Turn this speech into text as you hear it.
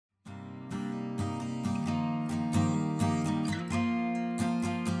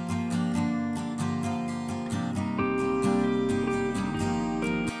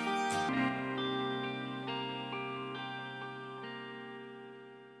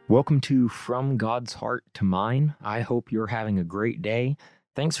Welcome to From God's Heart to Mine. I hope you're having a great day.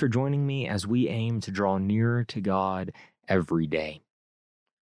 Thanks for joining me as we aim to draw nearer to God every day.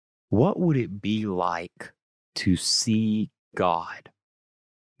 What would it be like to see God?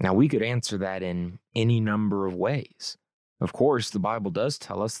 Now, we could answer that in any number of ways. Of course, the Bible does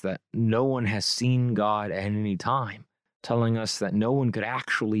tell us that no one has seen God at any time, telling us that no one could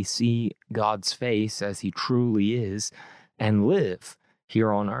actually see God's face as he truly is and live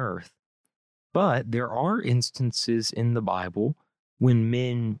here on earth. But there are instances in the Bible when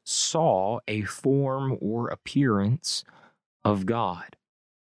men saw a form or appearance of God.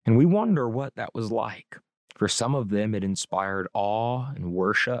 And we wonder what that was like. For some of them, it inspired awe and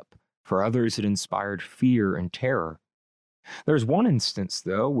worship. For others, it inspired fear and terror. There's one instance,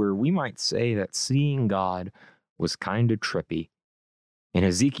 though, where we might say that seeing God was kind of trippy. In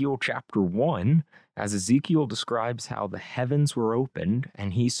Ezekiel chapter 1, as Ezekiel describes how the heavens were opened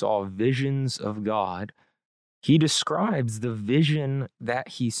and he saw visions of God, he describes the vision that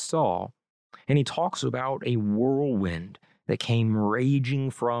he saw, and he talks about a whirlwind that came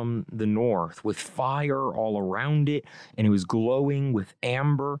raging from the north with fire all around it, and it was glowing with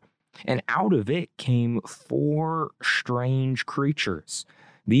amber, and out of it came 4 strange creatures.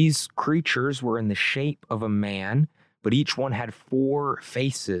 These creatures were in the shape of a man, but each one had 4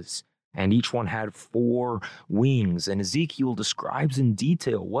 faces, and each one had 4 wings. And Ezekiel describes in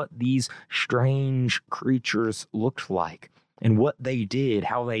detail what these strange creatures looked like and what they did,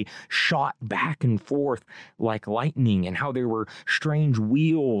 how they shot back and forth like lightning, and how there were strange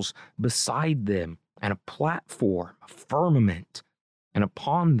wheels beside them, and a platform, a firmament. And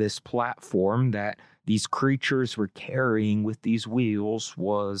upon this platform that these creatures were carrying with these wheels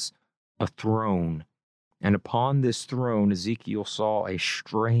was a throne. And upon this throne, Ezekiel saw a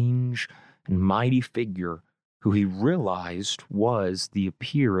strange and mighty figure who he realized was the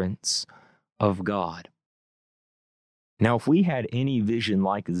appearance of God. Now, if we had any vision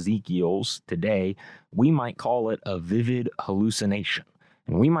like Ezekiel's today, we might call it a vivid hallucination.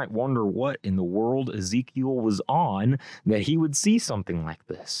 And we might wonder what in the world Ezekiel was on that he would see something like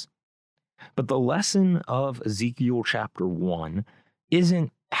this. But the lesson of Ezekiel chapter 1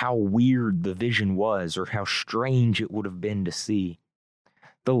 isn't how weird the vision was or how strange it would have been to see.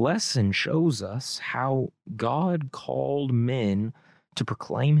 The lesson shows us how God called men to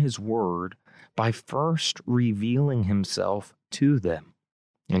proclaim his word by first revealing himself to them.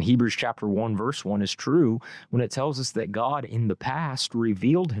 And Hebrews chapter 1 verse 1 is true when it tells us that God in the past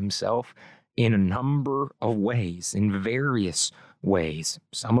revealed himself in a number of ways, in various ways,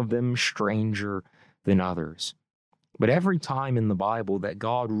 some of them stranger than others. But every time in the Bible that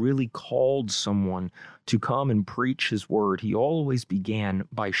God really called someone to come and preach his word, he always began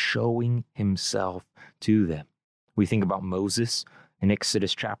by showing himself to them. We think about Moses in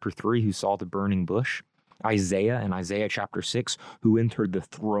Exodus chapter 3, who saw the burning bush, Isaiah in Isaiah chapter 6, who entered the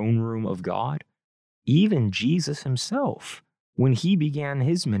throne room of God. Even Jesus himself, when he began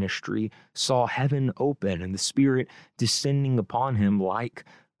his ministry, saw heaven open and the Spirit descending upon him like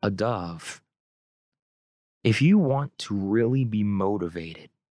a dove. If you want to really be motivated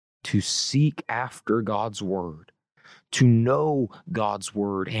to seek after God's word, to know God's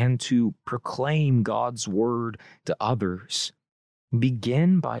word, and to proclaim God's word to others,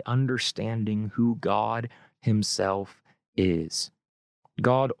 begin by understanding who God himself is.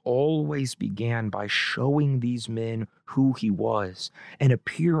 God always began by showing these men who he was, an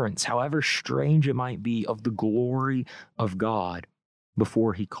appearance, however strange it might be, of the glory of God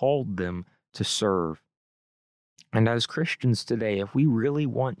before he called them to serve. And as Christians today, if we really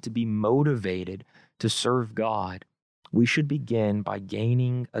want to be motivated to serve God, we should begin by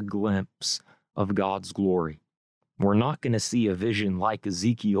gaining a glimpse of God's glory. We're not going to see a vision like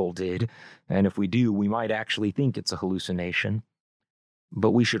Ezekiel did, and if we do, we might actually think it's a hallucination.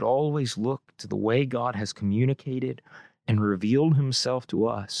 But we should always look to the way God has communicated and revealed himself to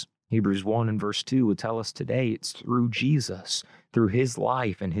us. Hebrews 1 and verse 2 would tell us today it's through Jesus, through his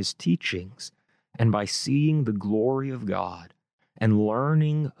life and his teachings, and by seeing the glory of God and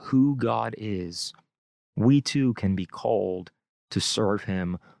learning who God is, we too can be called to serve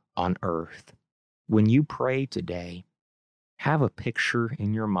him on earth. When you pray today, have a picture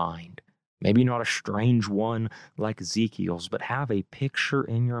in your mind, maybe not a strange one like Ezekiel's, but have a picture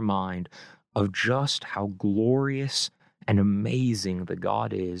in your mind of just how glorious and amazing the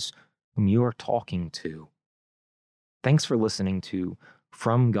God is whom you are talking to. Thanks for listening to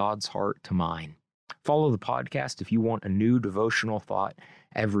From God's Heart to Mine. Follow the podcast if you want a new devotional thought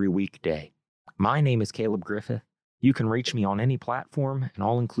every weekday. My name is Caleb Griffith. You can reach me on any platform, and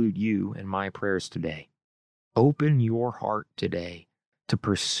I'll include you in my prayers today. Open your heart today to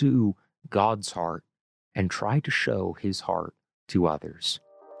pursue God's heart and try to show his heart to others.